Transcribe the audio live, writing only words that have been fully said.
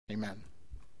Amen.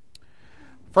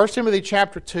 1 Timothy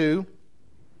chapter 2,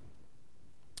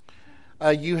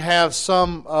 you have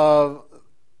some of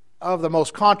the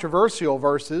most controversial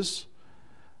verses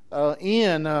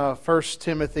in 1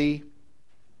 Timothy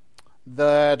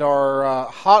that are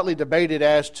hotly debated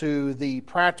as to the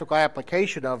practical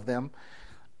application of them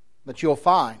that you'll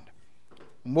find.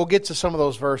 And we'll get to some of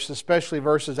those verses, especially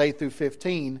verses 8 through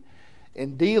 15,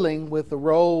 in dealing with the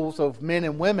roles of men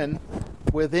and women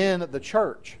within the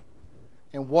church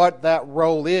and what that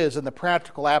role is and the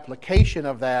practical application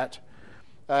of that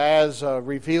as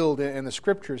revealed in the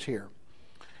Scriptures here.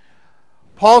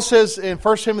 Paul says in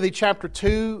 1 Timothy chapter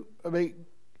 2,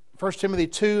 1 Timothy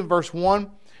 2 verse 1,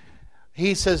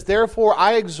 he says, "Therefore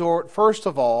I exhort, first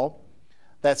of all,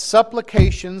 that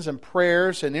supplications and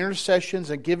prayers and intercessions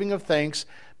and giving of thanks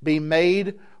be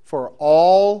made for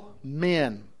all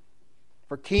men,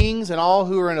 for kings and all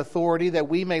who are in authority, that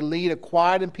we may lead a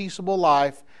quiet and peaceable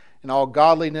life in all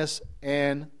godliness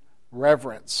and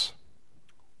reverence."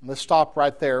 Let's stop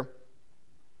right there,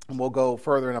 and we'll go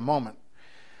further in a moment.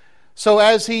 So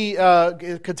as he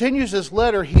continues this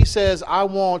letter, he says, I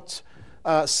want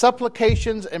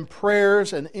supplications and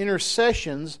prayers and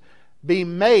intercessions be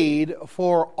made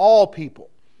for all people.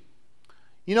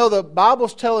 You know, the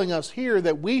Bible's telling us here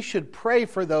that we should pray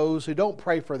for those who don't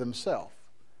pray for themselves.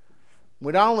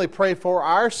 We not only pray for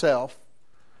ourselves,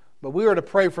 but we are to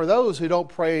pray for those who don't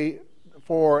pray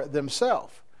for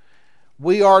themselves.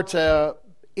 We are to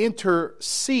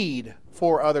intercede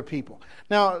for other people.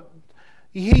 Now,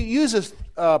 he uses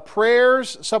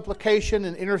prayers, supplication,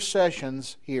 and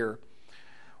intercessions here.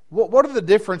 What are the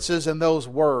differences in those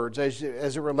words as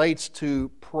it relates to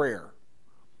prayer?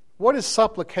 What is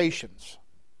supplications?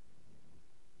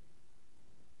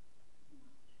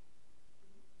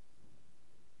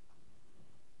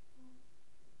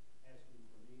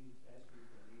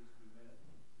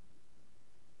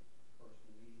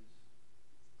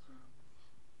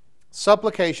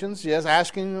 Supplications, yes,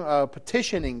 asking,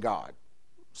 petitioning God.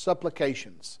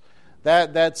 Supplications.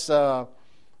 That's the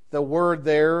word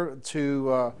there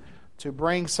to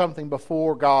bring something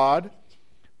before God.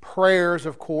 Prayers,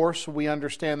 of course, we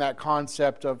understand that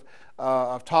concept of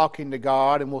talking to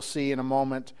God, and we'll see in a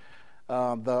moment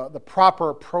the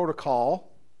proper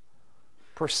protocol,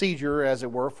 procedure, as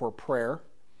it were, for prayer.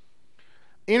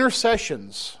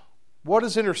 Intercessions. What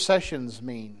does intercessions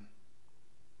mean?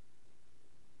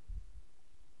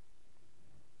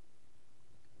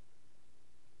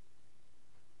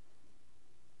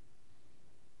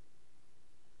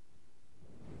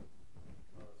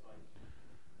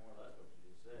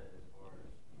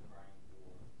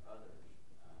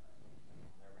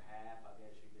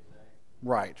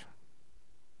 Right.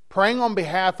 Praying on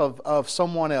behalf of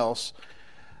someone else.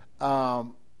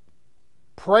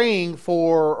 Praying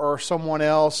for someone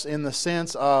else in the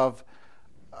sense of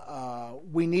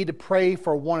we need to pray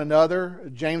for one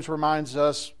another. James reminds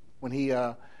us when he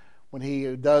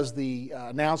does the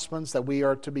announcements that we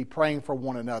are to be praying for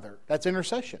one another. That's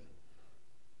intercession.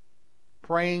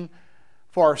 Praying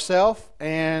for ourselves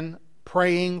and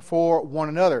praying for one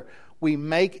another. We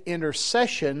make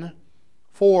intercession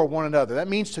for one another. That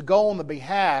means to go on the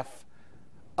behalf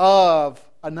of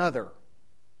another.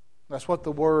 That's what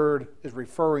the word is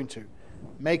referring to.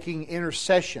 Making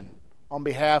intercession on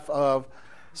behalf of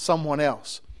someone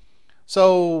else.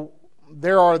 So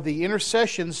there are the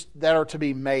intercessions that are to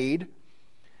be made,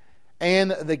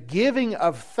 and the giving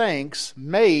of thanks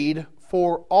made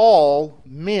for all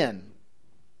men.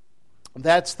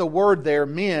 That's the word there,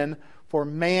 men, for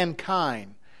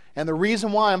mankind. And the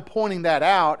reason why I'm pointing that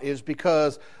out is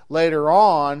because later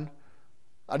on,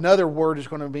 another word is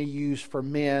going to be used for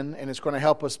men, and it's going to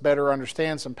help us better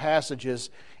understand some passages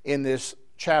in this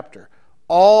chapter.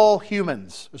 All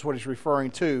humans is what he's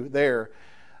referring to there.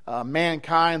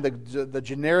 Mankind, the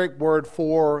generic word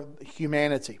for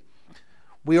humanity.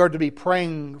 We are to be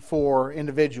praying for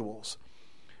individuals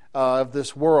of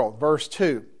this world. Verse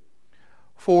 2.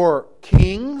 For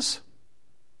kings,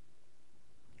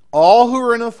 all who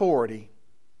are in authority.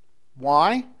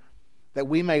 Why? That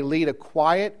we may lead a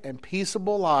quiet and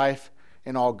peaceable life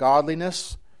in all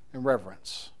godliness and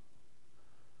reverence.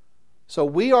 So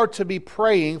we are to be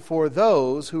praying for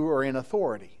those who are in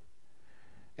authority.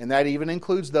 And that even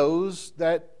includes those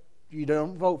that you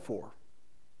don't vote for.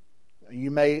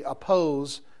 You may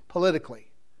oppose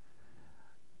politically.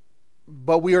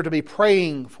 But we are to be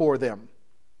praying for them.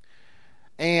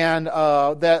 And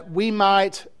that we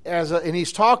might, and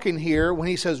he's talking here when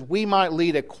he says we might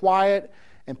lead a quiet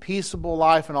and peaceable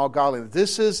life in all godliness.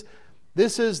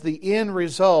 This is the end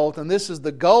result, and this is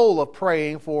the goal of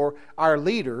praying for our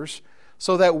leaders,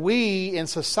 so that we in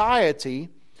society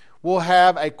will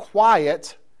have a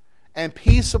quiet and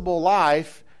peaceable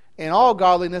life in all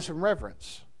godliness and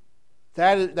reverence.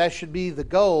 That should be the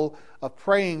goal of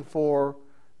praying for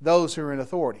those who are in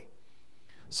authority.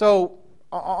 So,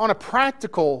 on a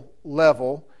practical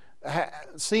level,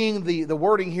 seeing the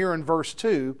wording here in verse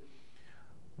 2,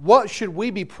 what should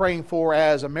we be praying for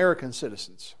as American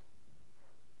citizens?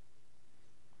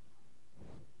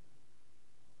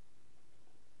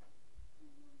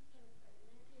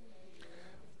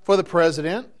 For the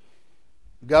president,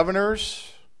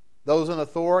 governors, those in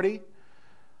authority,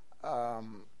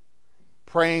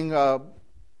 praying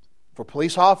for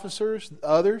police officers,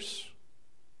 others,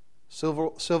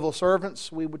 civil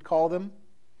servants, we would call them.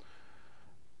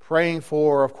 Praying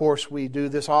for, of course, we do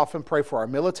this often, pray for our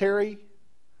military.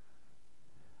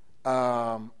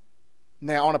 Now,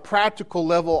 on a practical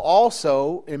level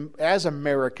also, as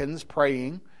Americans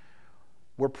praying,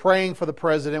 we're praying for the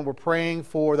president, we're praying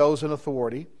for those in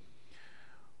authority.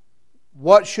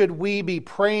 What should we be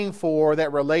praying for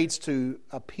that relates to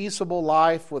a peaceable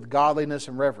life with godliness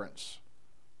and reverence?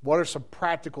 What are some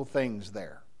practical things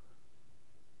there?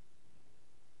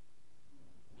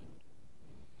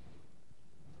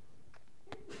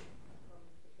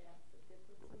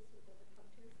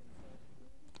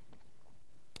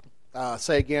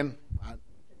 Say again.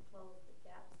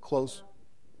 Close.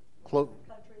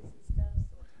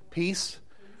 Peace.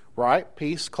 Right,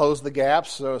 peace, close the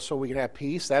gaps so we can have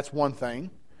peace. That's one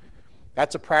thing.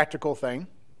 That's a practical thing.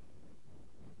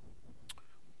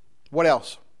 What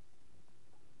else?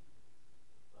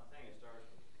 Well, I think it starts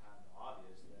with kind of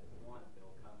obvious that one,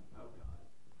 they'll come to know God,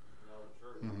 know the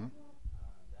truth. Mm-hmm.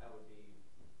 That would be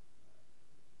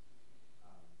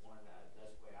one of that's the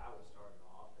way I would start it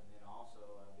off. And then also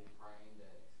I'd be praying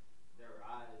that their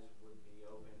eyes would be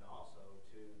opened also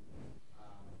to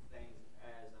things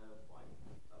as of like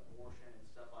abortion and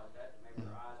stuff like that. Maybe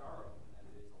their eyes are open, that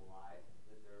it is a lie,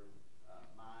 that their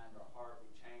mind or heart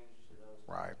be changed to those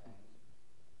right. things.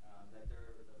 That the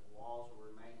laws will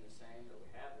remain the same, that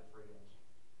we have the freedoms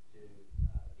to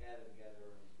gather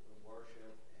together and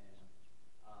worship and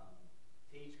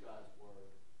teach God's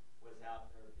word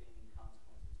without there being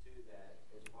consequences to that,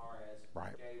 as far as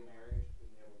right. gay marriage,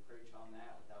 being able to preach on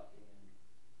that without being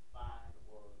fined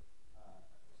or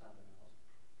something else.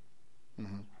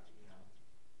 Mm-hmm.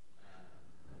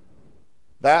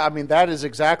 That is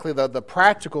exactly the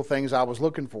practical things I was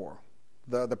looking for.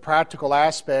 The practical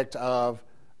aspect of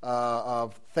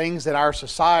things in our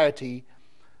society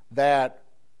that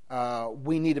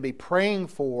we need to be praying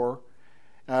for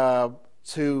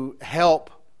to help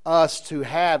us to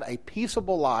have a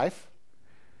peaceable life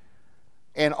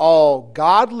in all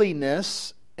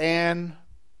godliness and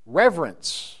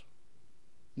reverence.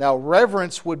 Now,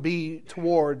 reverence would be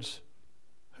towards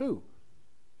who?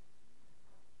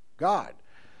 God.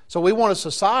 So we want a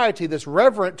society that's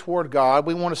reverent toward God.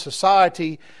 We want a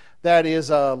society that is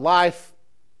a life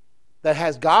that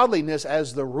has godliness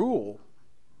as the rule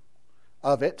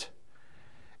of it,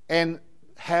 and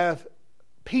have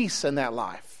peace in that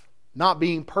life, not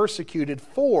being persecuted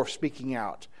for speaking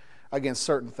out against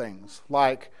certain things.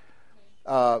 Like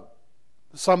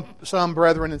some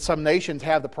brethren in some nations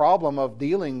have the problem of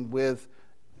dealing with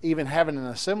even having an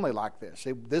assembly like this.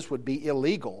 This would be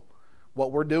illegal,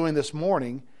 what we're doing this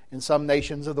morning in some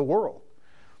nations of the world.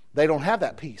 They don't have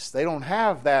that peace. They don't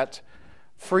have that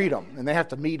freedom, and they have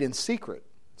to meet in secret.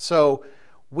 So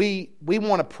we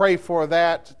want to pray for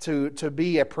that to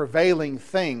be a prevailing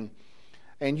thing.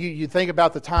 And you think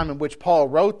about the time in which Paul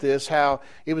wrote this, how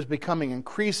it was becoming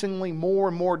increasingly more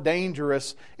and more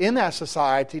dangerous in that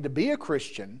society to be a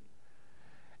Christian.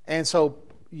 And so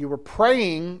you were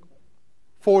praying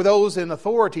for those in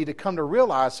authority to come to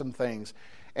realize some things.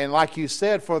 And like you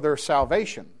said, for their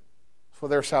salvation. For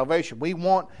their salvation. We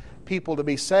want people to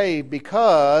be saved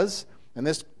because, and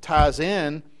this ties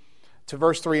in to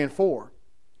verse 3 and 4.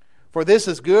 For this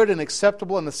is good and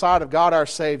acceptable in the sight of God our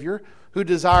Savior, who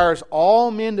desires all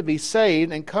men to be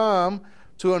saved and come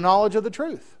to a knowledge of the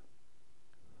truth.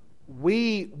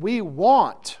 We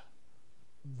want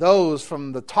those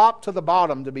from the top to the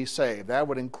bottom to be saved. That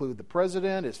would include the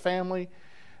president, his family.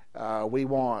 We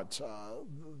want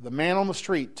the man on the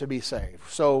street to be saved.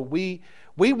 So we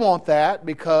want that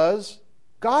because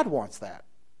God wants that.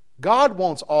 God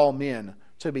wants all men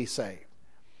to be saved.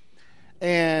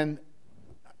 And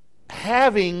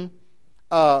having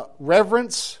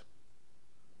reverence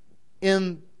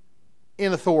in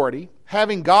authority,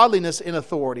 having godliness in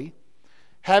authority,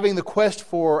 having the quest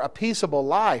for a peaceable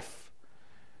life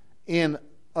in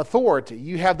authority.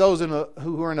 You have those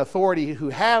who are in authority who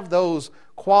have those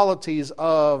qualities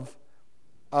of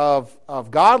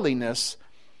godliness.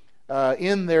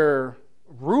 in their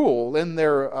rule, in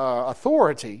their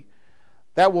authority,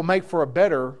 that will make for a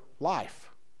better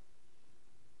life.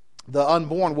 The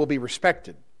unborn will be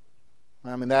respected.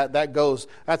 I mean,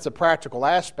 that's a practical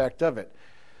aspect of it.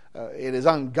 It is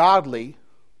ungodly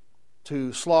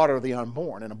to slaughter the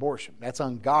unborn in abortion. That's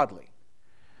ungodly.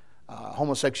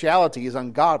 Homosexuality is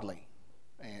ungodly,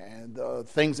 and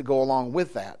things that go along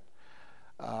with that.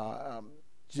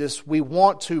 We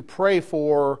want to pray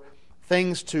for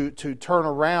things to turn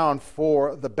around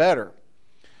for the better.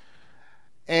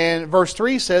 And verse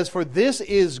 3 says, "For this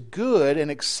is good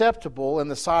and acceptable in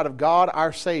the sight of God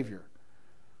our Savior."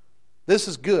 This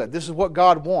is good. This is what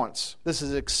God wants. This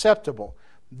is acceptable.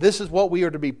 This is what we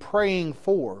are to be praying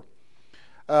for.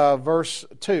 Verse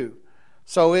 2.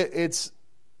 So it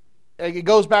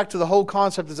goes back to the whole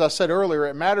concept, as I said earlier.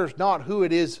 It matters not who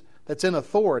it is that's in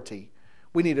authority.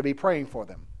 We need to be praying for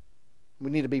them.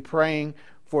 We need to be praying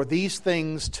for these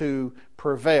things to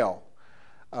prevail.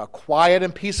 A quiet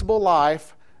and peaceable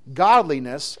life,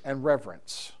 godliness, and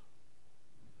reverence.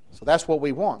 So that's what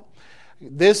we want.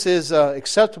 This is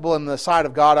acceptable in the sight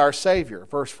of God our Savior,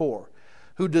 verse 4,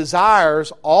 who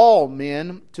desires all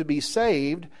men to be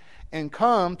saved and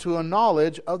come to a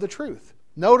knowledge of the truth.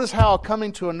 Notice how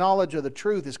coming to a knowledge of the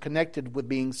truth is connected with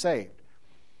being saved.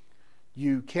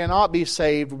 You cannot be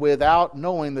saved without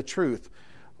knowing the truth.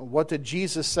 What did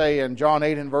Jesus say in John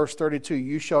 8 and verse 32?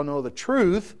 You shall know the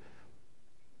truth.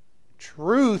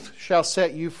 Truth shall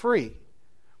set you free.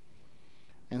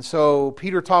 And so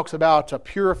Peter talks about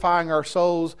purifying our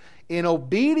souls in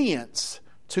obedience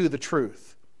to the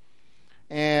truth.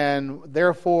 And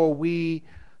therefore we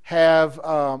have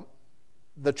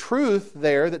the truth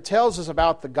there that tells us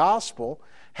about the gospel,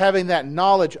 having that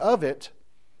knowledge of it,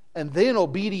 and then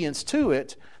obedience to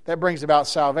it, that brings about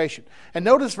salvation. And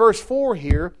notice verse 4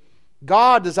 here,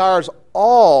 God desires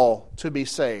all to be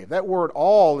saved. That word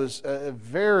all is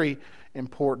very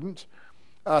important.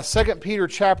 2 Peter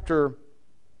chapter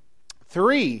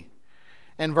 3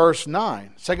 and verse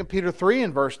 9. 2 Peter 3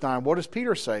 and verse 9, what does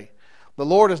Peter say? The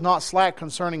Lord is not slack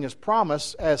concerning His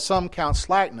promise, as some count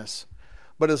slackness,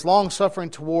 but is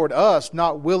long-suffering toward us,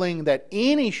 not willing that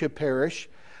any should perish,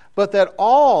 but that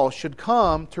all should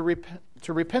come to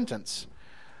repentance.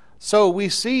 So we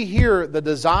see here the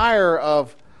desire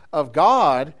of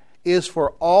God is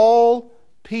for all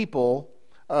people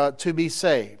to be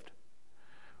saved.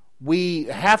 We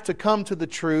have to come to the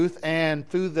truth, and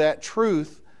through that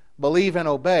truth, believe and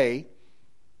obey.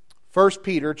 1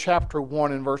 Peter chapter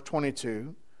 1 and verse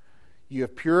 22, you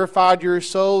have purified your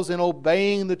souls in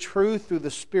obeying the truth through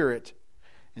the Spirit.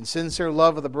 In sincere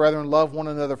love of the brethren, love one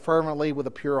another fervently with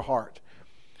a pure heart.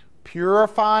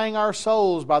 Purifying our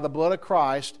souls by the blood of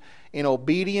Christ in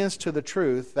obedience to the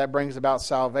truth, that brings about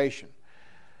salvation.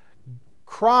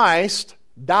 Christ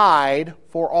died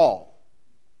for all.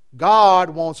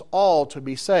 God wants all to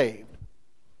be saved.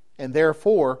 And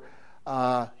therefore,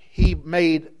 He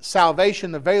made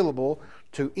salvation available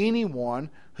to anyone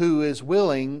who is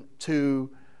willing to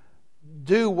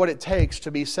do what it takes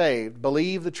to be saved,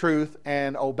 believe the truth,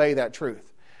 and obey that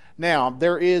truth. Now,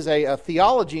 there is a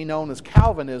theology known as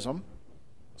Calvinism,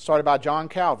 started by John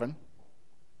Calvin.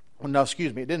 No,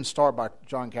 excuse me, it didn't start by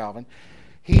John Calvin.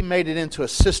 He made it into a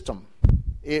system.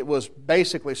 It was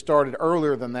basically started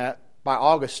earlier than that by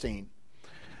Augustine.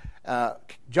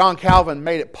 John Calvin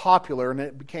made it popular, and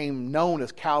it became known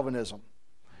as Calvinism.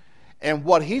 And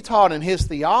what he taught in his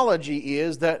theology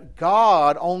is that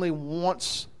God only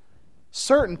wants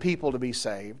certain people to be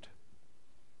saved,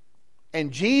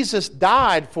 and Jesus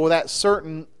died for that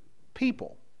certain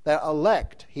people, that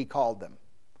elect, he called them.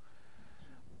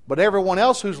 But everyone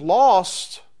else who's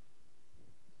lost,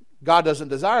 God doesn't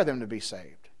desire them to be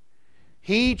saved.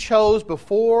 He chose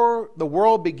before the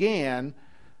world began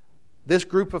this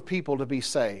group of people to be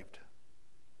saved.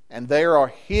 And they are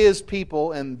His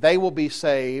people, and they will be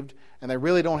saved, and they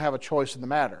really don't have a choice in the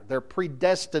matter. They're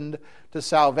predestined to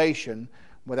salvation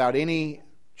without any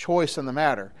choice in the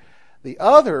matter. The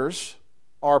others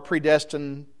are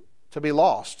predestined to be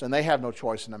lost, and they have no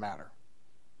choice in the matter.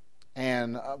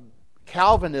 And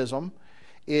Calvinism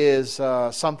is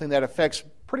something that affects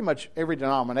pretty much every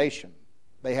denomination.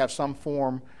 They have some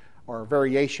form or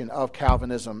variation of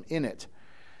Calvinism in it.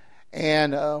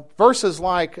 And verses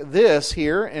like this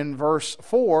here in verse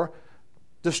 4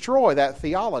 destroy that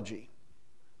theology.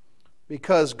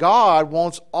 Because God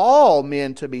wants all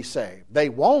men to be saved. They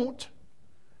won't,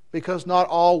 because not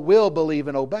all will believe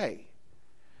and obey.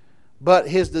 But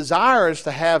His desire is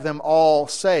to have them all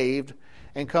saved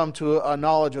and come to a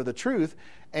knowledge of the truth.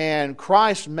 And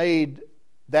Christ made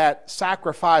that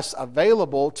sacrifice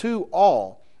available to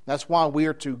all. That's why we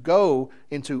are to go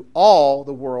into all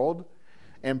the world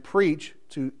and preach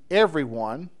to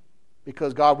everyone,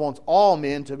 because God wants all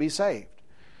men to be saved.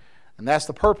 And that's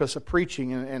the purpose of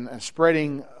preaching and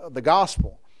spreading the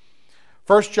gospel.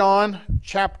 1 John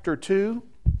chapter 2.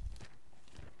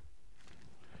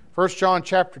 1 John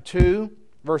chapter 2,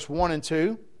 verse 1 and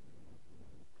 2.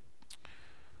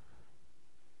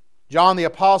 John the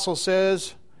apostle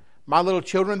says, "My little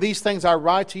children, these things I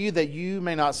write to you that you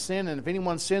may not sin. And if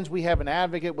anyone sins, we have an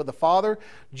advocate with the Father,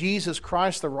 Jesus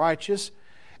Christ the righteous.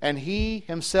 And He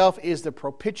Himself is the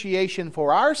propitiation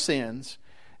for our sins,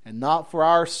 and not for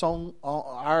ours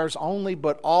only,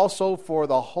 but also for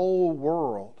the whole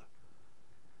world."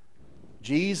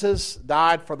 Jesus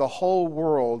died for the whole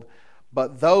world,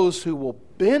 but those who will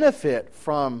benefit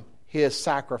from His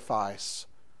sacrifice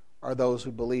are those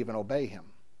who believe and obey Him.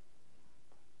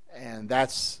 And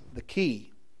that's the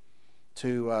key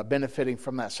to benefiting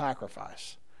from that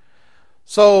sacrifice.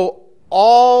 So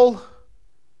all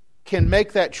can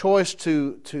make that choice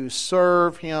to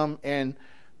serve Him and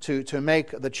to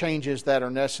make the changes that are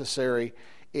necessary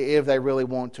if they really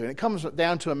want to. And it comes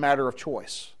down to a matter of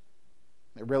choice.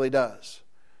 It really does.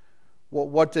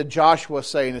 What did Joshua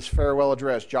say in his farewell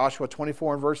address? Joshua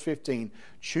 24 and verse 15.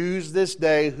 "Choose this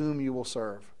day whom you will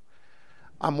serve."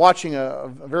 I'm watching a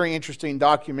very interesting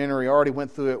documentary. I already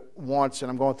went through it once,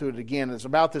 and I'm going through it again. It's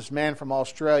about this man from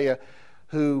Australia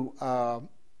who was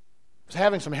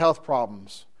having some health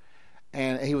problems,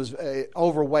 and he was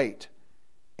overweight.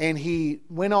 And he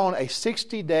went on a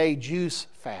 60-day juice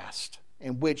fast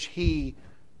in which he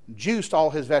juiced all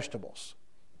his vegetables,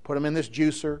 put them in this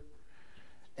juicer,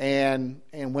 and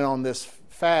went on this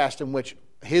fast in which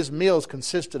his meals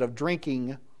consisted of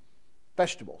drinking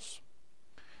vegetables.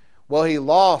 Well, he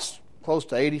lost close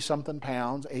to 80-something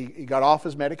pounds. He got off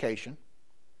his medication,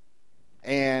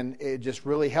 and it just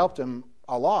really helped him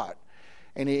a lot.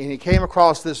 And he came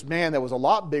across this man that was a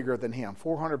lot bigger than him,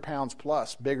 400 pounds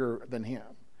plus bigger than him.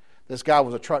 This guy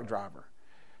was a truck driver,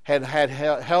 had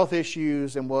health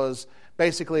issues, and was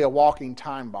basically a walking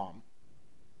time bomb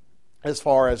as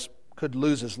far as could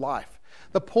lose his life.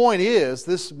 The point is,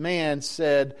 this man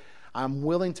said, "I'm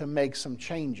willing to make some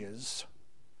changes."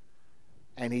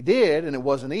 And he did, and it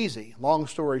wasn't easy. Long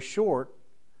story short,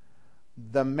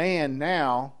 the man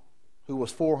now, who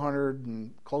was 400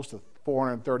 and close to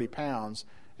 430 pounds,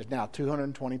 is now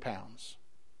 220 pounds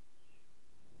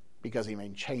because he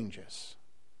made changes.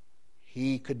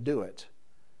 He could do it.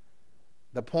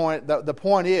 The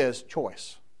point is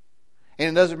choice. And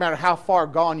it doesn't matter how far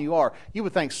gone you are. You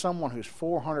would think someone who's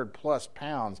 400 plus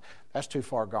pounds, that's too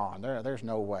far gone. There's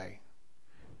no way.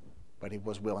 But he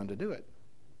was willing to do it.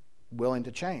 Willing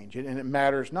to change. And it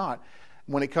matters not.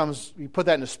 When it comes, you put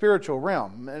that in the spiritual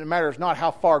realm, and it matters not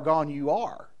how far gone you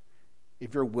are.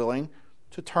 If you're willing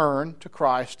to turn to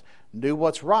Christ, do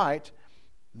what's right,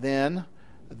 then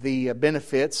the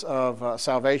benefits of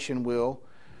salvation will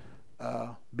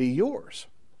be yours.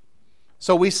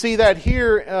 So we see that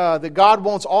here, that God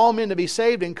wants all men to be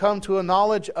saved and come to a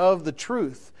knowledge of the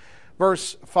truth.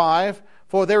 Verse 5,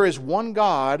 "For there is one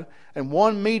God and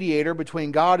one mediator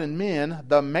between God and men,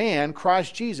 the man,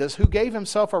 Christ Jesus, who gave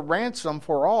Himself a ransom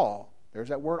for all." There's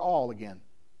that word "all" again.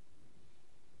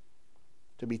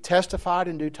 "To be testified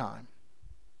in due time."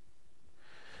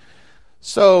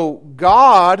 So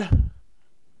God,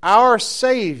 our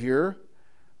Savior,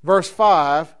 verse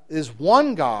 5, is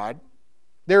one God.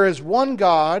 There is one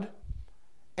God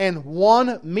and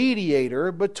one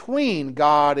mediator between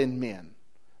God and men,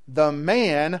 the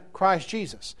man, Christ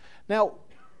Jesus. Now,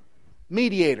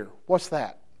 mediator, what's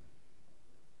that?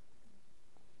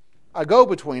 A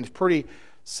go-between is pretty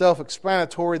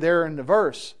self-explanatory there in the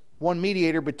verse. One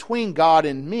mediator between God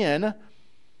and men,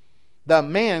 the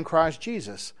man, Christ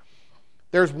Jesus.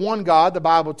 There's one God, the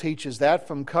Bible teaches that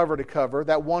from cover to cover.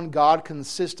 That one God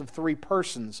consists of three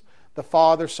persons, the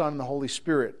Father, Son, and the Holy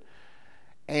Spirit.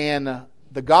 And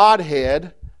the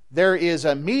Godhead, there is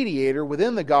a mediator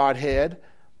within the Godhead,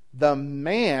 the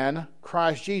man,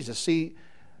 Christ Jesus. See,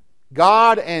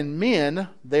 God and men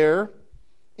there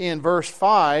in verse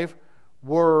 5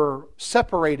 were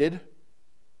separated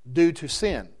due to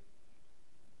sin.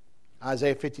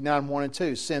 Isaiah 59, 1 and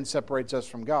 2, sin separates us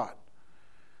from God.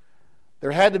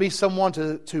 There had to be someone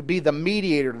to be the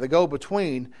mediator, the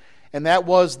go-between, and that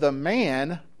was the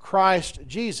man, Christ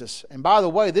Jesus. And by the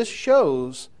way, this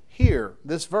shows here,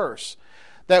 this verse,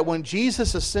 that when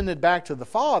Jesus ascended back to the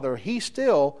Father, He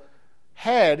still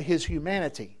had His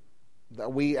humanity.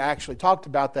 We actually talked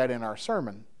about that in our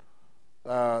sermon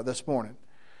this morning.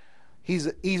 He's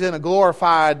in a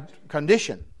glorified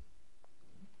condition.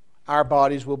 Our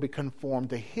bodies will be conformed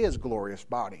to His glorious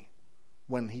body.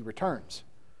 when he returns.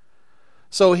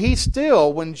 So he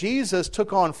still, when Jesus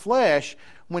took on flesh,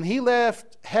 when he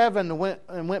left heaven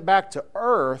and went back to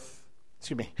earth,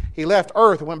 he left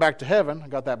earth and went back to heaven. I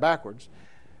got that backwards.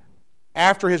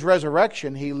 After his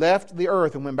resurrection, he left the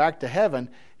earth and went back to heaven.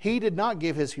 He did not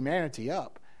give his humanity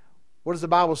up. What does the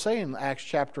Bible say in Acts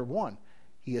chapter 1?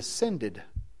 He ascended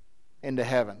into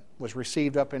heaven, was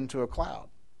received up into a cloud.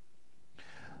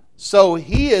 So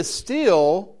he is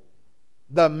still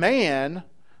the man,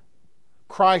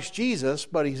 Christ Jesus,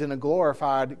 but he's in a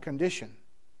glorified condition,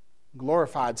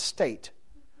 glorified state.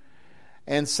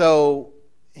 And so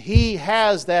he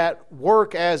has that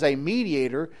work as a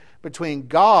mediator between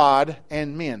God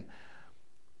and men.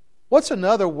 What's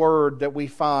another word that we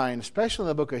find, especially in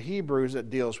the book of Hebrews, that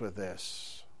deals with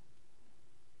this?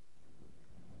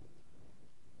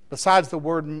 Besides the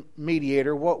word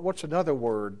mediator, what's another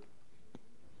word?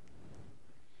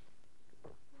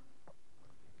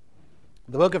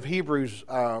 The book of Hebrews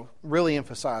really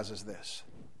emphasizes this.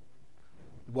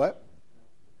 What?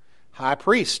 High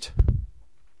priest.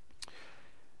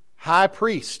 High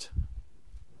priest.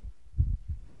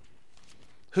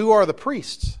 Who are the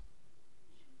priests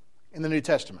in the New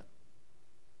Testament?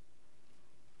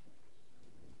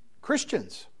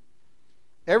 Christians.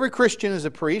 Every Christian is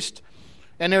a priest,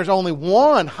 and there's only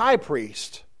one high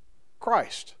priest,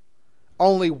 Christ.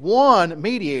 Only one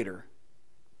mediator.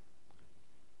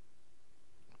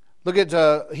 Look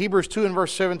at Hebrews 2 and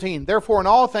verse 17. Therefore, in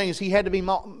all things he had to be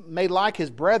made like his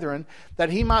brethren,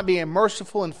 that he might be a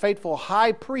merciful and faithful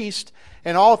high priest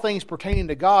in all things pertaining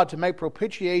to God, to make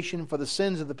propitiation for the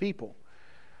sins of the people.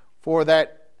 For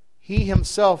that he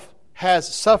himself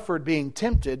has suffered being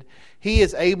tempted, he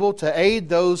is able to aid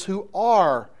those who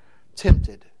are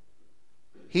tempted.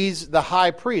 He's the high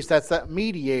priest. That's that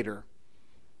mediator.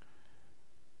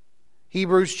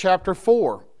 Hebrews chapter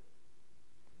 4.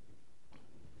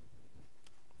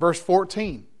 Verse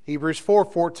 14, Hebrews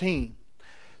 4:14.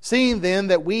 Seeing then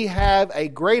that we have a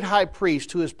great high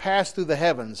priest who has passed through the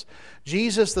heavens,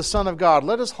 Jesus the Son of God,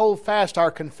 let us hold fast our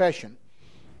confession.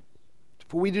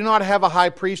 For we do not have a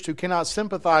high priest who cannot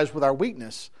sympathize with our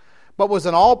weakness, but was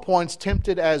in all points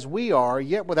tempted as we are,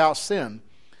 yet without sin.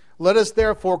 Let us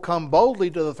therefore come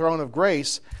boldly to the throne of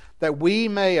grace, that we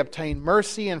may obtain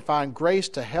mercy and find grace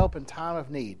to help in time of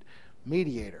need.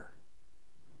 Mediator,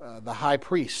 the high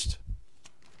priest.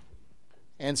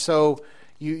 And so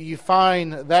you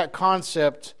find that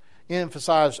concept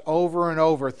emphasized over and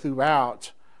over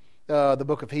throughout the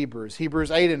book of Hebrews.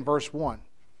 Hebrews 8 and verse 1.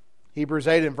 Hebrews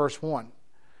 8 and verse 1.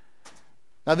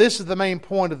 Now this is the main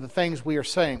point of the things we are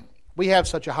saying. We have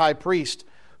such a high priest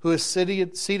who is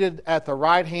seated at the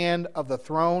right hand of the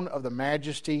throne of the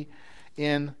majesty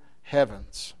in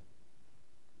heavens.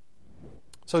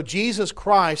 So Jesus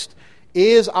Christ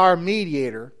is our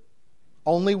mediator,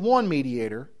 only one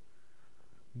mediator,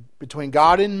 between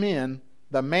God and men,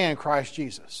 the man Christ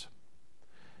Jesus.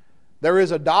 There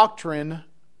is a doctrine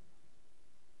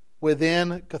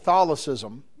within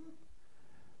Catholicism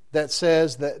that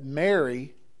says that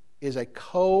Mary is a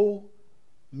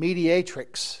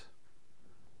co-mediatrix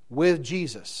with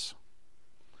Jesus,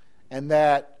 and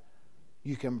that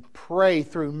you can pray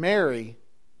through Mary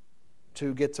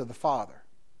to get to the Father.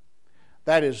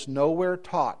 That is nowhere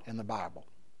taught in the Bible.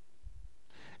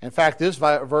 In fact, this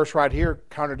verse right here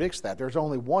contradicts that. There's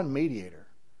only one mediator.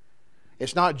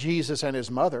 It's not Jesus and his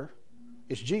mother.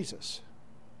 It's Jesus.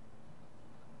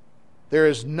 There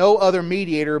is no other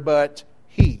mediator but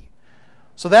he.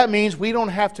 So that means we don't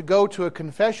have to go to a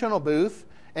confessional booth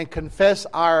and confess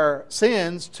our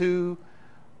sins to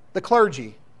the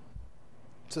clergy,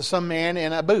 to some man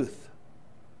in a booth.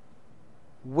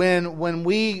 When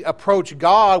we approach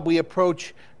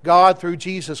God through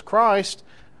Jesus Christ,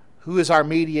 who is our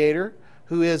mediator,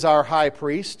 who is our high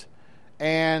priest,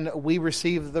 and we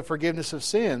receive the forgiveness of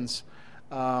sins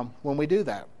when we do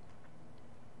that.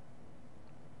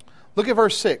 Look at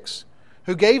verse 6.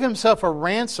 Who gave himself a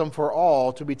ransom for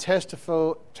all to be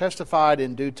testified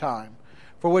in due time,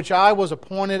 for which I was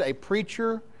appointed a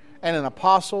preacher and an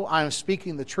apostle. I am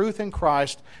speaking the truth in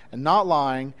Christ and not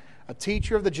lying, a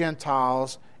teacher of the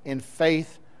Gentiles in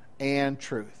faith and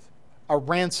truth. A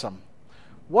ransom.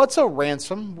 What's a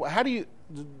ransom? How do you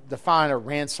define a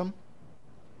ransom?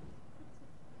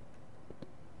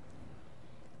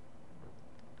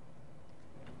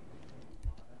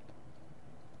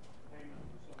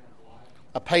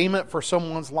 A payment for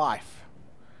someone's life.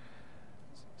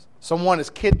 Someone is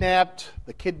kidnapped.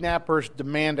 The kidnappers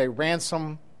demand a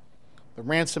ransom. The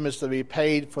ransom is to be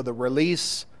paid for the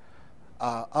release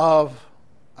of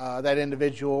that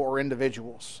individual or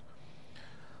individuals.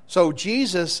 So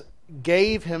Jesus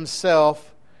gave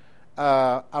himself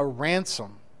a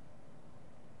ransom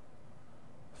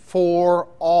for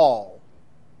all.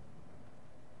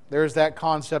 There's that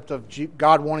concept of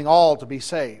God wanting all to be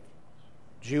saved.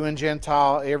 Jew and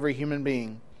Gentile, every human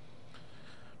being.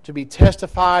 To be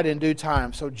testified in due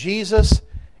time. So Jesus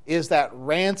is that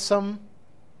ransom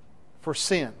for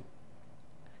sin.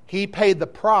 He paid the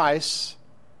price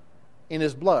in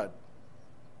His blood.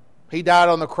 He died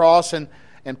on the cross and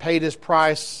paid His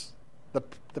price,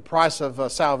 the price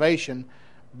of salvation,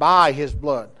 by His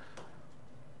blood.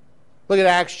 Look at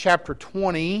Acts chapter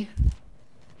 20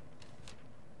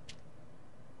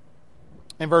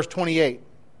 and verse 28.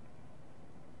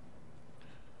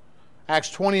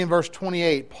 Acts 20 and verse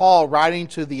 28, Paul writing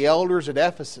to the elders at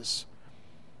Ephesus.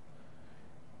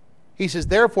 He says,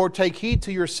 "Therefore take heed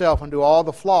to yourself and to all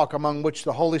the flock among which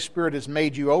the Holy Spirit has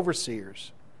made you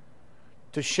overseers,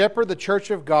 to shepherd the church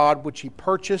of God which He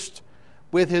purchased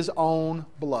with His own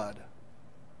blood."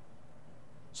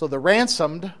 So the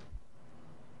ransomed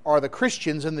are the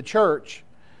Christians in the church,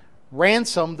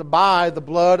 ransomed by the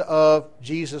blood of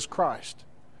Jesus Christ.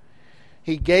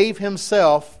 He gave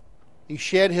Himself, He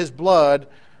shed His blood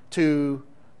to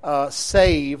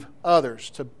save others,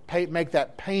 to make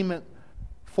that payment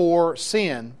for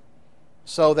sin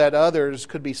so that others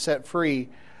could be set free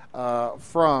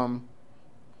from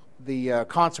the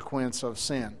consequence of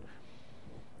sin.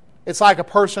 It's like a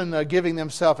person giving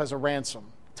themselves as a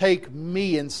ransom. Take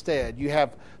me instead. You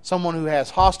have someone who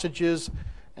has hostages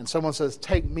and someone says,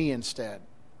 take me instead.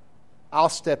 I'll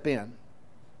step in.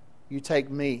 You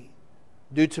take me.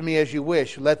 Do to me as you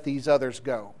wish. Let these others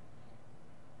go.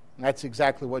 And that's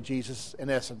exactly what Jesus, in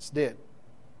essence, did.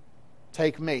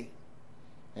 Take me.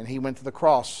 And He went to the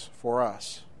cross for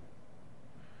us.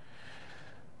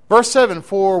 Verse 7,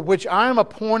 "For which I am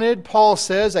appointed," Paul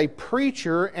says, "a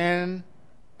preacher and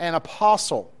an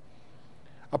apostle."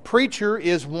 A preacher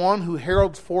is one who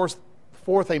heralds forth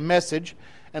a message.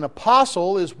 An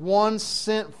apostle is one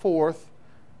sent forth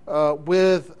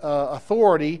with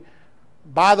authority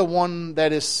by the one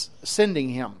that is sending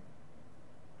him.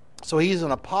 So he's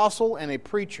an apostle and a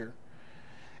preacher.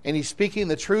 And he's speaking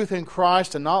the truth in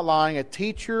Christ and not lying, a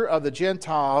teacher of the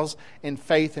Gentiles in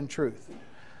faith and truth.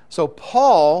 So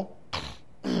Paul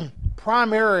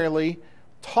primarily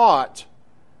taught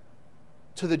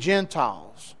to the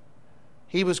Gentiles.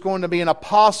 He was going to be an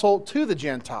apostle to the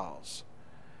Gentiles.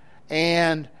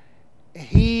 And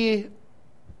he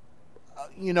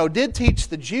did teach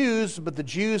the Jews, but the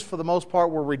Jews for the most part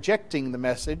were rejecting the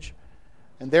message.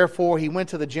 And therefore he went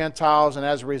to the Gentiles, and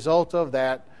as a result of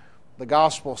that, the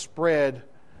gospel spread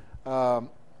beyond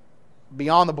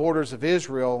the borders of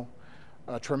Israel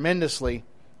tremendously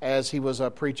as he was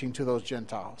preaching to those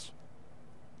Gentiles.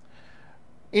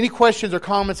 Any questions or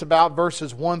comments about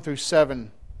verses 1 through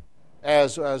 7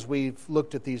 as we've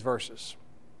looked at these verses?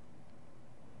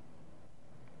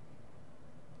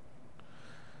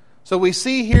 So we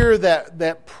see here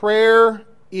that prayer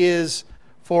is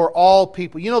for all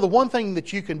people. You know, the one thing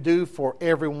that you can do for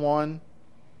everyone,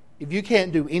 if you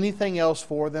can't do anything else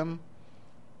for them,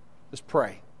 is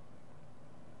pray.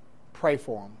 Pray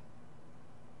for them.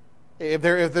 If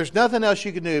there's nothing else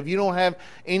you can do, if you don't have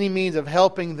any means of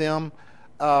helping them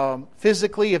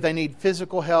physically, if they need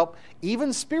physical help,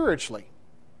 even spiritually,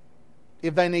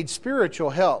 if they need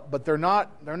spiritual help, but they're not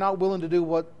willing to do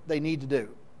what they need to do.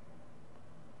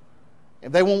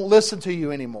 If they won't listen to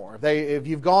you anymore, if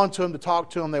you've gone to them to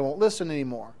talk to them, they won't listen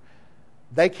anymore.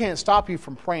 They can't stop you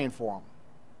from praying for them.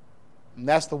 And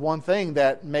that's the one thing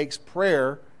that makes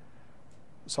prayer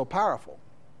so powerful.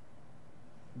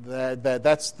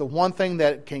 That's the one thing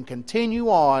that can continue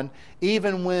on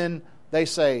even when they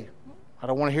say, I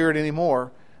don't want to hear it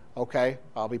anymore. Okay,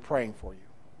 I'll be praying for you.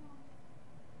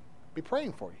 Be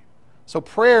praying for you. So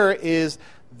prayer is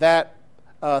that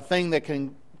thing that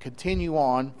can continue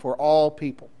on for all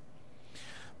people.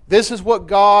 This is what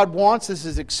God wants. This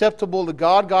is acceptable to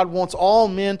God. God wants all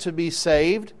men to be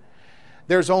saved.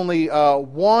 There's only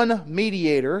one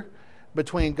mediator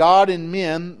between God and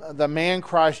men, the man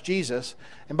Christ Jesus.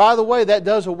 And by the way, that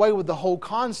does away with the whole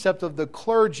concept of the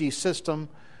clergy system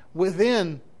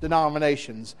within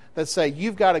denominations that say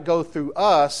you've got to go through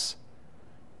us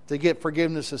to get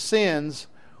forgiveness of sins,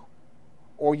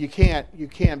 or you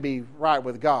can't be right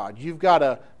with God. You've got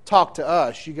to talk to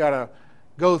us. You've got to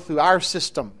go through our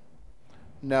system.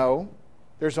 No,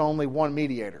 there's only one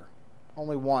mediator.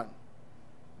 Only one.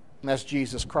 And that's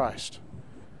Jesus Christ.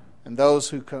 And those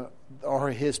who are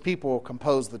His people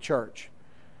compose the church.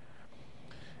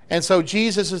 And so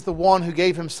Jesus is the one who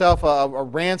gave Himself a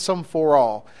ransom for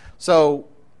all. So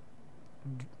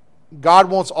God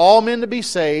wants all men to be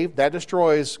saved. That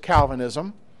destroys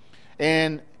Calvinism.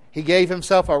 And He gave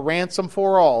himself a ransom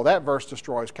for all. That verse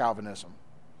destroys Calvinism.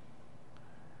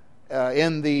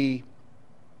 In the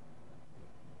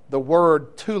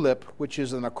word tulip, which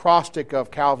is an acrostic of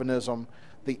Calvinism,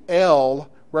 the L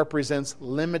represents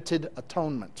limited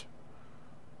atonement.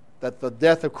 That the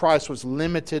death of Christ was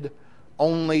limited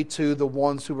only to the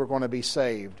ones who were going to be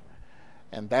saved.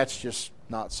 And that's just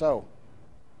not so.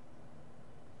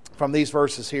 From these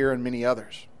verses here and many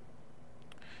others.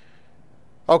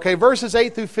 Okay, verses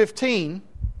 8 through 15,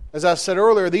 as I said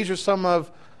earlier, these are some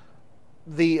of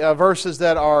the verses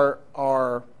that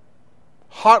are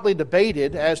hotly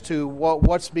debated as to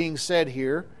what's being said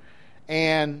here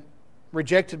and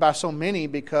rejected by so many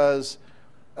because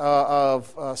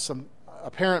of some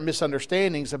apparent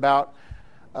misunderstandings about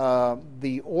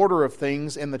the order of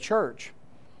things in the church.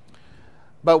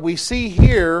 But we see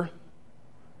here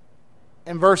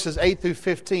in verses 8 through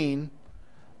 15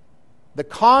 the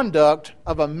conduct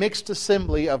of a mixed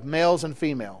assembly of males and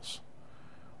females.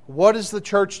 What is the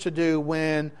church to do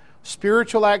when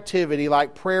spiritual activity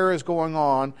like prayer is going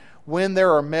on, when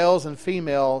there are males and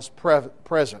females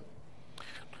present?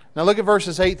 Now look at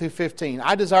verses 8 through 15.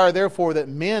 I desire therefore that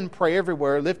men pray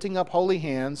everywhere, lifting up holy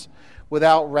hands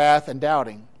without wrath and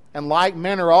doubting. And like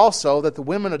manner also that the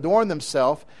women adorn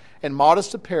themselves in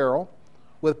modest apparel,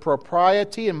 with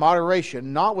propriety and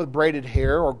moderation, not with braided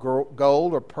hair or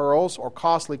gold or pearls or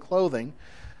costly clothing,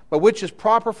 but which is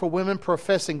proper for women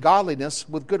professing godliness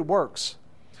with good works.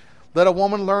 Let a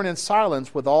woman learn in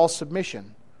silence with all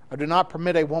submission. I do not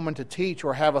permit a woman to teach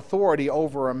or have authority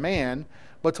over a man,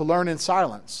 but to learn in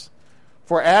silence.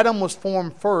 For Adam was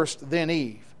formed first, then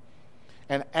Eve.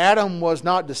 And Adam was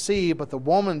not deceived, but the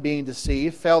woman being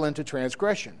deceived fell into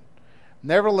transgression.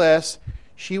 Nevertheless,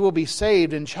 she will be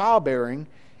saved in childbearing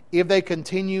if they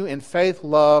continue in faith,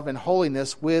 love, and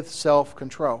holiness with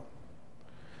self-control.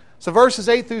 So verses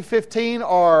 8 through 15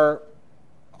 are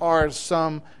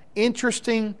some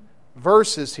interesting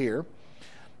verses here.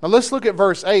 Now let's look at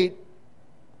verse 8.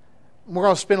 We're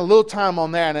going to spend a little time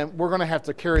on that, and we're going to have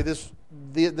to carry this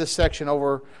section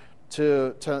over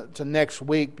to next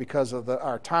week because of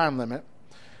our time limit.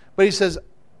 But he says,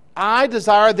 I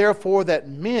desire therefore that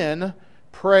men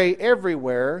pray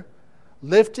everywhere,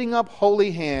 lifting up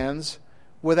holy hands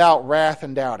without wrath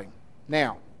and doubting.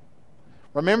 Now,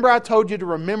 remember I told you to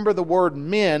remember the word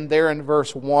men there in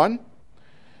verse 1,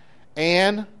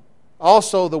 and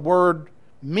also the word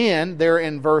men there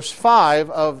in verse 5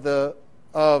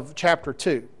 of chapter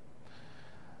 2.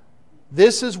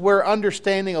 This is where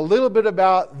understanding a little bit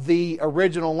about the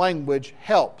original language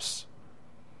helps.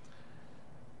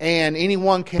 And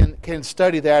anyone can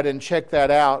study that and check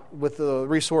that out with the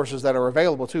resources that are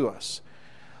available to us.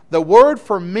 The word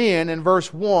for men in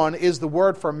verse 1 is the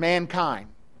word for mankind,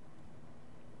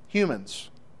 humans.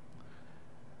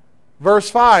 Verse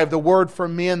 5, the word for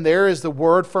men there is the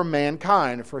word for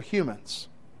mankind, for humans.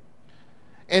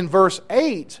 In verse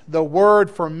 8, the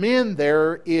word for men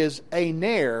there is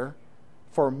aner,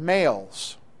 for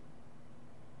males.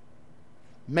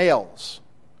 Males.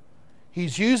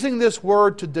 He's using this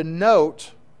word to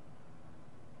denote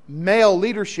male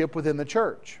leadership within the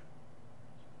church.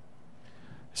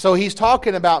 So he's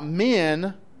talking about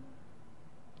men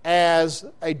as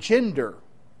a gender,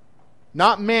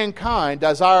 not mankind.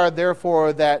 Desire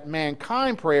therefore that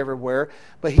mankind pray everywhere.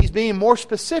 But he's being more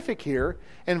specific here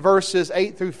in verses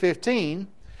 8 through 15,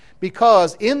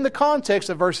 because in the context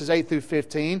of verses 8 through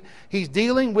 15, he's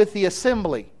dealing with the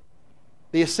assembly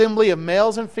of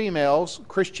males and females,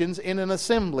 Christians in an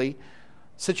assembly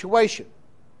situation.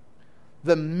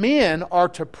 The men are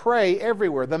to pray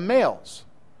everywhere, the males.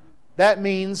 That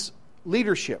means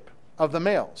leadership of the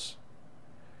males.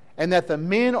 And that the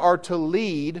men are to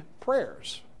lead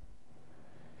prayers.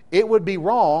 It would be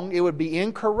wrong, it would be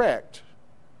incorrect,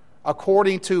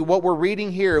 according to what we're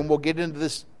reading here, and we'll get into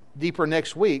this deeper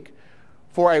next week,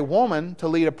 for a woman to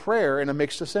lead a prayer in a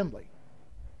mixed assembly.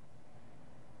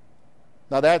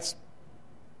 Now that's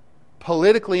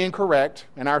politically incorrect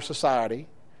in our society,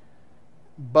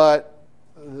 but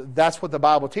that's what the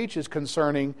Bible teaches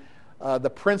concerning the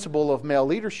principle of male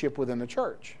leadership within the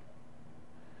church.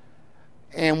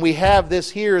 And we have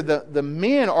this here, the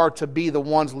men are to be the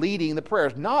ones leading the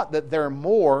prayers. Not that they're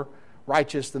more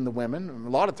righteous than the women. A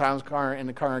lot of times in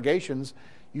the congregations,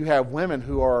 you have women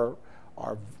who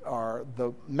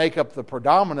make up the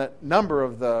predominant number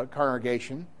of the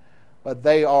congregation, but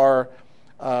they are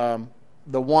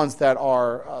the ones that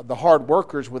are the hard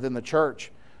workers within the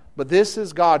church. But this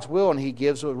is God's will, and He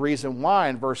gives a reason why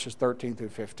in verses 13 through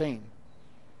 15.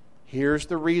 Here's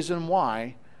the reason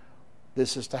why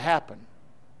this is to happen.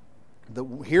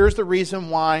 Here's the reason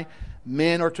why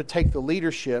men are to take the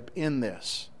leadership in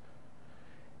this.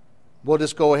 We'll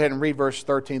just go ahead and read verse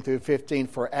 13 through 15.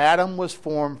 For Adam was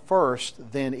formed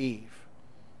first, then Eve.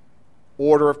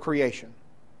 Order of creation.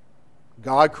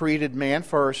 God created man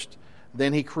first,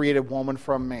 then He created woman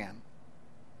from man.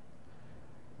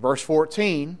 Verse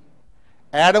 14,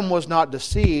 Adam was not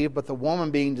deceived, but the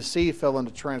woman being deceived fell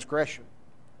into transgression.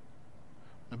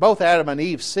 Now, both Adam and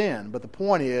Eve sinned, but the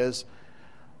point is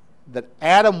that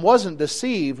Adam wasn't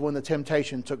deceived when the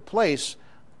temptation took place,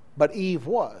 but Eve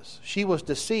was. She was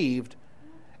deceived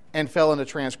and fell into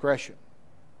transgression.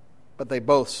 But they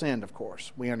both sinned, of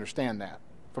course. We understand that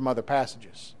from other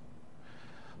passages.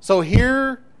 So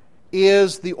here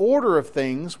is the order of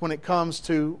things when it comes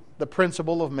to the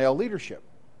principle of male leadership.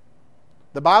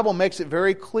 The Bible makes it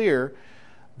very clear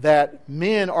that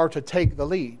men are to take the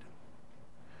lead.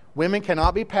 Women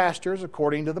cannot be pastors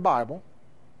according to the Bible.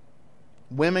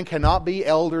 Women cannot be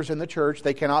elders in the church.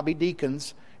 They cannot be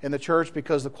deacons in the church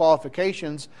because the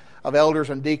qualifications of elders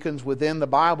and deacons within the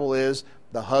Bible is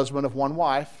the husband of one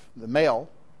wife, the male.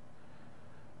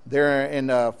 There in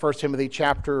 1 Timothy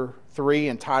chapter 3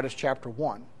 and Titus chapter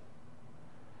 1.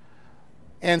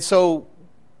 And so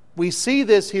we see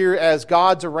this here as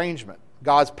God's arrangement,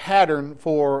 God's pattern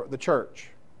for the church.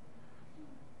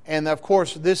 And of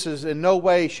course, this is in no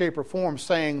way, shape, or form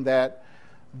saying that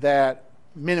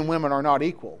men and women are not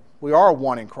equal. We are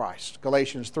one in Christ.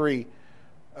 Galatians 3,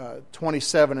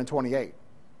 27 and 28.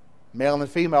 Male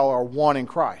and female are one in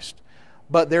Christ.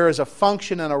 But there is a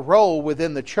function and a role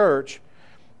within the church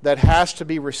that has to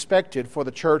be respected for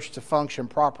the church to function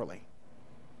properly.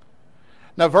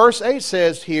 Now verse 8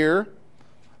 says here,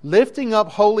 lifting up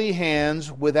holy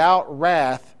hands without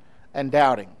wrath and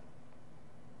doubting.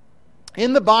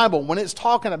 In the Bible, when it's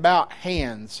talking about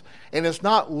hands, and it's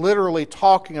not literally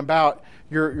talking about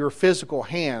your physical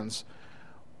hands,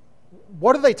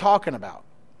 what are they talking about?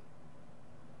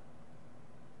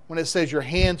 When it says your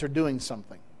hands are doing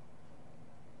something.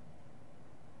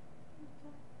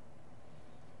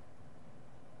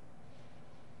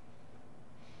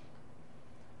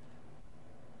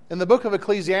 In the book of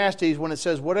Ecclesiastes, when it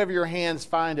says, whatever your hands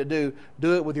find to do,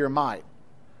 do it with your might.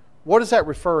 What is that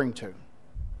referring to?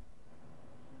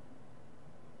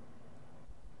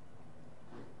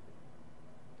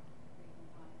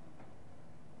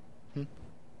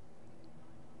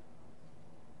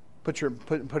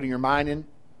 Putting your mind in.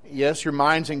 Yes, your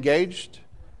mind's engaged.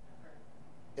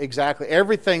 Exactly.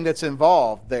 Everything that's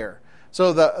involved there.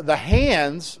 So the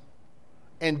hands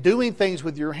and doing things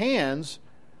with your hands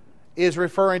is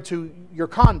referring to your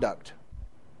conduct,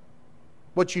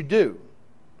 what you do.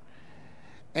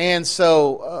 And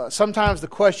so sometimes the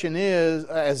question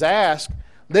is asked,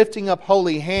 lifting up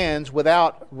holy hands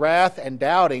without wrath and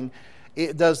doubting,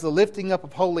 does the lifting up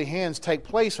of holy hands take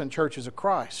place in churches of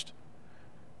Christ?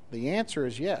 The answer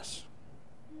is yes,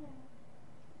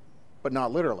 but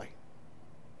not literally.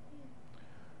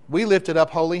 We lifted up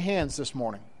holy hands this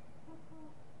morning.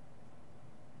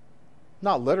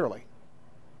 Not literally.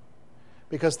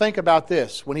 Because think about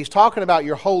this. When he's talking about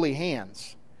your holy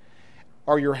hands,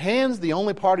 are your hands the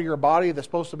only part of your body that's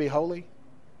supposed to be holy?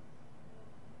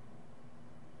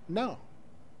 No.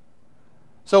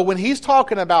 So when he's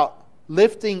talking about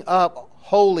lifting up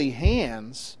holy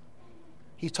hands,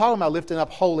 he's talking about lifting up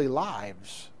holy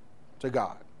lives to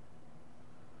God.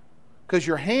 Because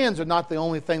your hands are not the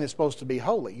only thing that's supposed to be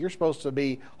holy. You're supposed to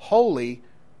be holy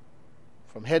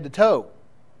from head to toe.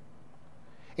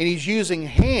 And he's using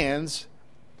hands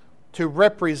to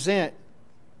represent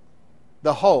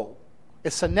the whole.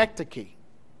 It's synecdoche.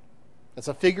 It's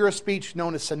a figure of speech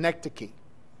known as synecdoche,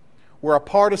 where a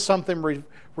part of something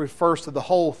refers to the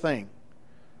whole thing.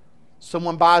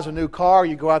 Someone buys a new car,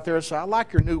 you go out there and say, I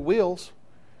like your new wheels.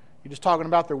 You're just talking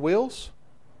about their wheels?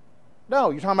 No,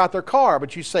 you're talking about their car,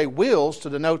 but you say wheels to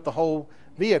denote the whole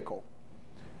vehicle.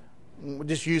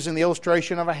 Just using the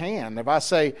illustration of a hand. If I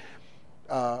say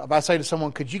to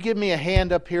someone, could you give me a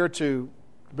hand up here to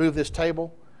move this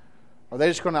table? Are they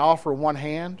just going to offer one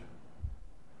hand?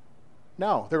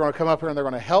 No, they're going to come up here and they're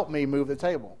going to help me move the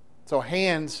table. So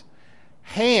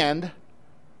hand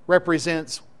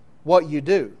represents what you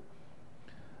do.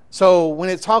 So when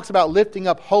it talks about lifting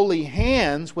up holy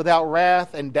hands without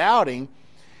wrath and doubting,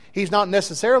 he's not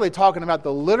necessarily talking about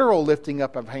the literal lifting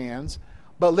up of hands,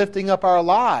 but lifting up our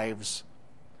lives.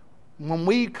 When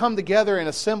we come together and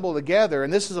assemble together,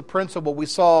 and this is a principle we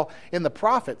saw in the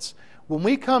prophets, when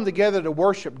we come together to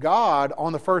worship God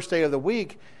on the first day of the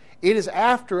week, it is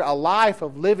after a life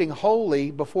of living holy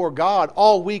before God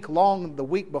all week long the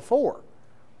week before.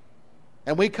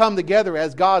 And we come together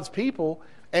as God's people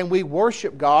and we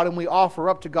worship God and we offer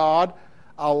up to God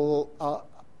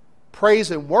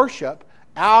praise and worship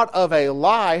out of a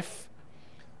life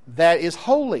that is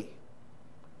holy.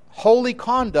 Holy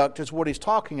conduct is what he's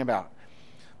talking about.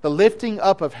 The lifting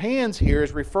up of hands here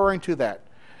is referring to that.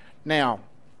 Now,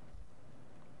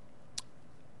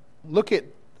 look at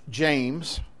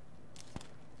James.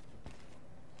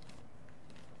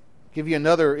 Give you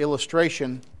another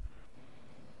illustration.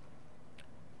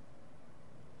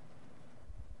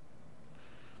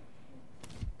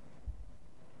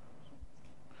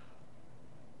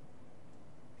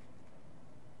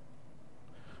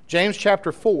 James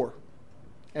chapter 4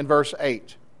 and verse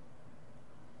 8.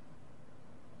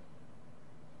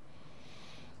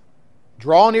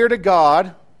 Draw near to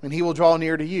God, and He will draw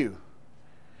near to you.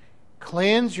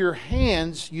 Cleanse your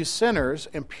hands, you sinners,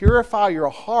 and purify your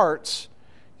hearts,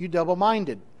 you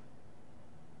double-minded.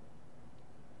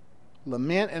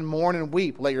 Lament and mourn and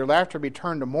weep. Let your laughter be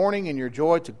turned to mourning and your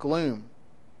joy to gloom.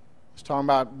 It's talking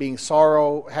about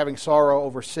having sorrow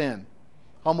over sin.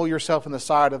 Humble yourself in the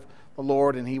sight of the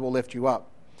Lord, and He will lift you up.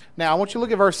 Now, I want you to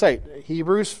look at verse 8.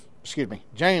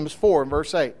 James 4 and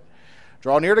verse 8.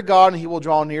 Draw near to God, and He will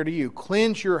draw near to you.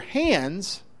 Cleanse your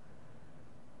hands,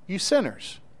 you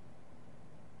sinners.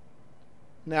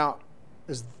 Now,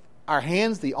 is our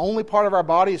hands the only part of our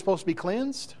body is supposed to be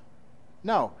cleansed?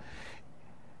 No.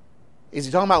 Is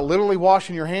he talking about literally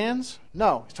washing your hands?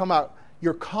 No. He's talking about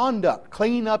your conduct.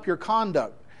 Clean up your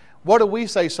conduct. What do we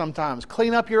say sometimes?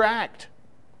 Clean up your act.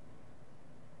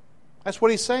 That's what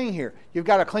he's saying here. You've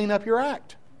got to clean up your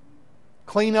act.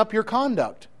 Clean up your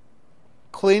conduct.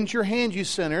 Cleanse your hands, you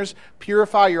sinners.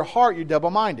 Purify your heart, you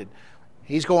double-minded.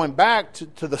 He's going back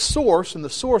to the source, and the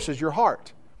source is your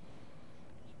heart.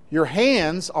 Your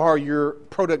hands are your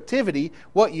productivity,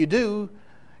 what you do,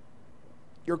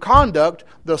 your conduct.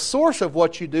 The source of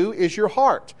what you do is your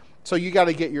heart. So you got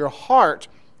to get your heart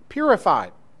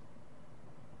purified.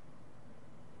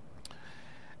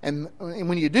 And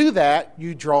when you do that,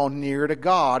 you draw near to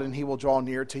God, and He will draw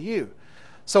near to you.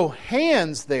 So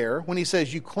hands there, when he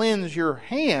says you cleanse your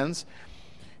hands,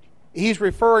 he's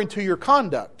referring to your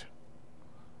conduct.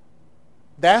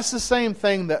 That's the same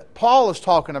thing that Paul is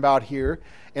talking about here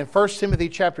in 1 Timothy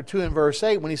chapter 2 and verse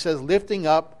 8 when he says lifting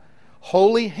up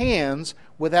holy hands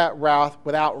without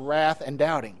wrath and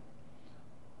doubting.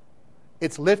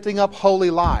 It's lifting up holy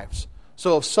lives.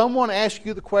 So if someone asks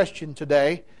you the question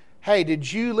today, hey,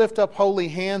 did you lift up holy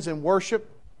hands in worship?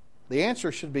 The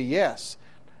answer should be yes.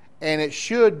 And it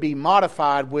should be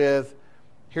modified with,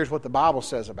 here's what the Bible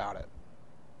says about it.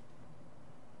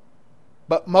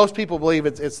 But most people believe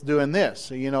it's doing this.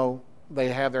 You know, they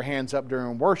have their hands up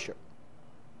during worship.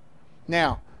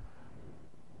 Now,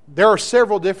 there are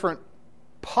several different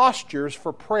postures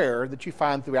for prayer that you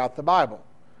find throughout the Bible.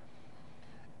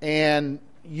 And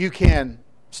you can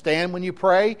stand when you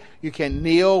pray. You can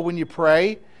kneel when you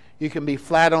pray. You can be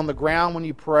flat on the ground when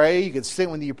you pray. You can sit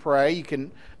when you pray. You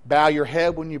can bow your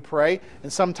head when you pray.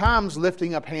 And sometimes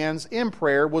lifting up hands in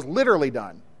prayer was literally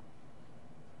done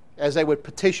as they would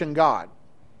petition God.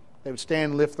 They would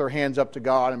stand and lift their hands up to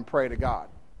God and pray to God.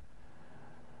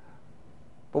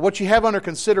 But what you have under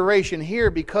consideration here,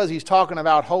 because he's talking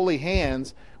about holy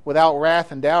hands without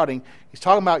wrath and doubting, he's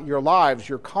talking about your lives,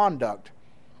 your conduct.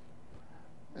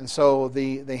 And so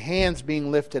the hands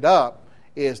being lifted up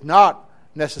is not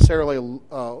necessarily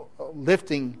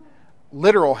lifting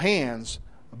literal hands,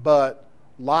 but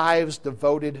lives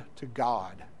devoted to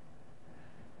God.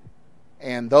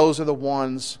 And those are the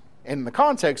ones, in the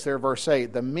context there, verse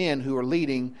 8, the men who are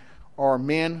leading are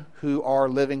men who are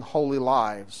living holy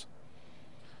lives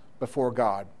before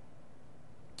God.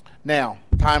 Now,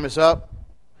 time is up.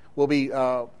 We'll be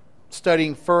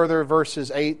studying further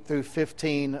verses 8 through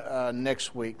 15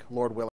 next week, Lord willing.